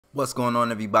What's going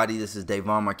on, everybody? This is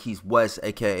Davon Marquise West,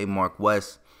 aka Mark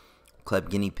West, CLEP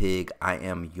Guinea Pig. I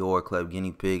am your CLEP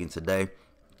Guinea Pig, and today I'm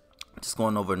just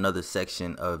going over another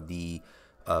section of the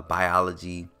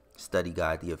biology study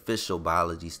guide, the official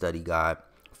biology study guide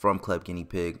from CLEP Guinea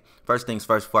Pig. First things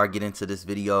first, before I get into this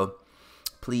video,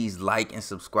 please like and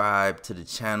subscribe to the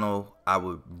channel. I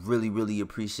would really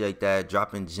appreciate that.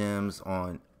 Dropping gems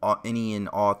on any and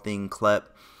all thing CLEP.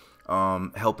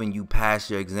 Helping you pass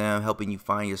your exam, helping you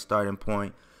find your starting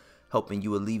point, helping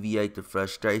you alleviate the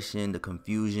frustration, the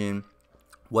confusion.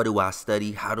 What do I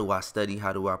study? How do I study?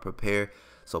 How do I prepare?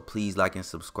 So please like and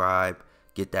subscribe.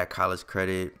 Get that college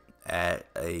credit at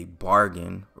a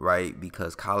bargain, right?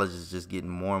 Because college is just getting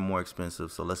more and more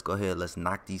expensive. So let's go ahead. Let's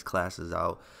knock these classes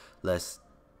out. Let's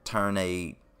turn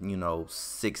a,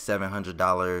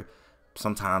 $600-700,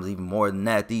 sometimes even more than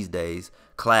that these days,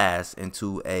 class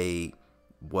into a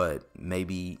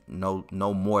maybe no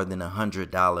more than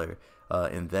 $100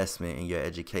 investment in your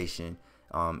education,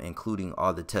 including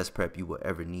all the test prep you will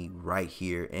ever need right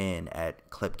here and at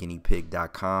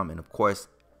clepguineapig.com, and of course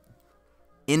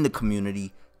in the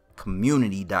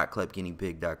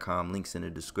community.clepguineapig.com. Links in the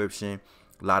description.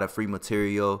 A lot of free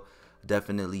material,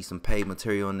 definitely some paid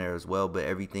material in there as well, but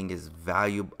everything is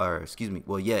valuable,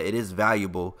 it is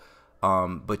valuable,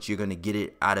 but you're gonna get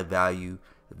it out of value.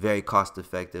 Very cost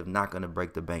effective, not going to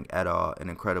break the bank at all, an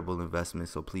incredible investment.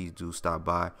 So please do stop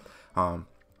by.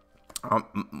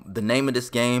 The name of this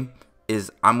game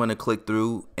is, I'm going to click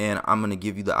through and I'm going to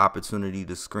give you the opportunity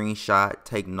to screenshot,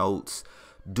 take notes,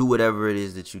 do whatever it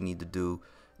is that you need to do.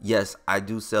 Yes, I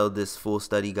do sell this full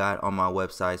study guide on my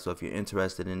website, so if you're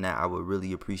interested in that, I would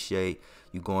really appreciate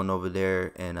you going over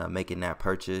there and making that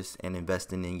purchase and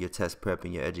investing in your test prep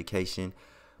and your education.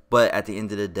 But at the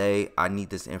end of the day, I need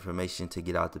this information to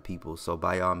get out to people. So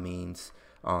by all means,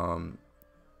 go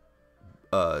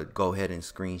ahead and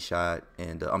screenshot.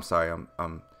 And I'm sorry,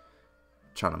 I'm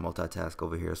trying to multitask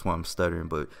over here. That's why I'm stuttering.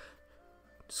 But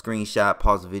screenshot,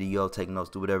 pause the video, take notes,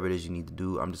 do whatever it is you need to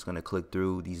do. I'm just going to click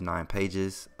through these 9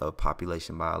 pages of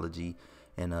population biology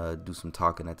and do some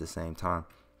talking at the same time.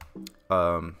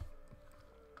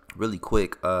 Really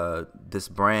quick, this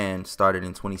brand started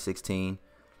in 2016.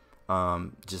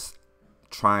 Just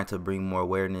trying to bring more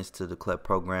awareness to the CLEP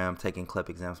program, taking CLEP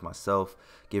exams myself,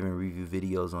 giving review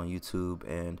videos on YouTube,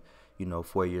 and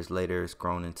 4 years later it's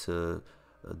grown into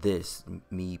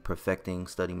me perfecting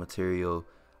study material,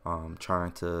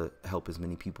 trying to help as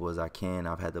many people as I can.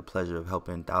 I've had the pleasure of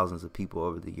helping thousands of people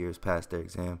over the years pass their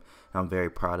exam. I'm very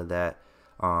proud of that.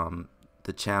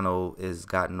 The channel has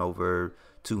gotten over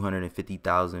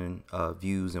 250,000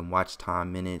 views and watch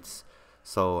time minutes.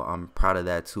 So I'm proud of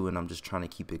that too, and I'm just trying to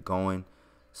keep it going.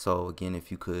 So again, if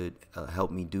you could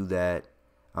help me do that,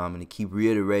 I'm going to keep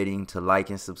reiterating to like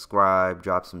and subscribe,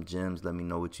 drop some gems, let me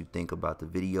know what you think about the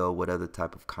video, what other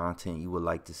type of content you would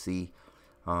like to see.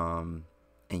 And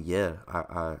yeah,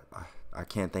 I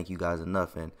can't thank you guys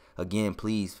enough. And again,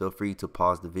 please feel free to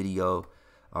pause the video,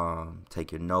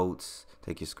 take your notes,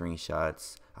 take your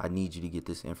screenshots. I need you to get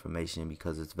this information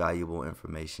because it's valuable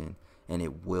information, and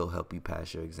it will help you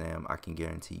pass your exam. I can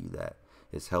guarantee you that.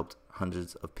 It's helped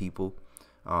hundreds of people,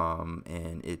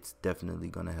 and it's definitely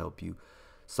going to help you.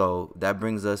 So that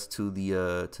brings us to the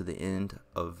end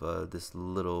of this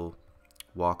little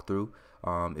walkthrough.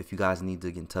 If you guys need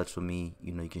to get in touch with me,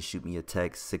 you can shoot me a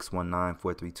text,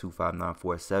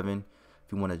 619-432-5947.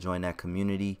 If you want to join that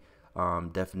community,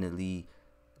 definitely,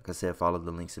 like I said, follow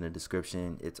the links in the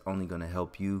description. It's only going to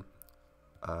help you.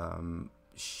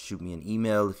 Shoot me an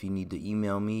email if you need to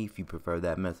email me, if you prefer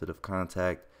that method of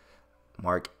contact.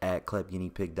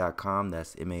 Mark@clepguineapig.com.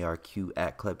 That's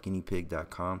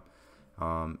MARQ@clepguineapig.com.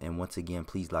 And once again,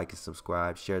 please like and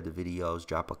subscribe, share the videos,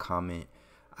 drop a comment.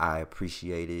 I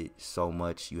appreciate it so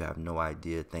much. You have no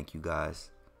idea. Thank you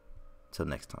guys. Till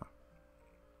next time.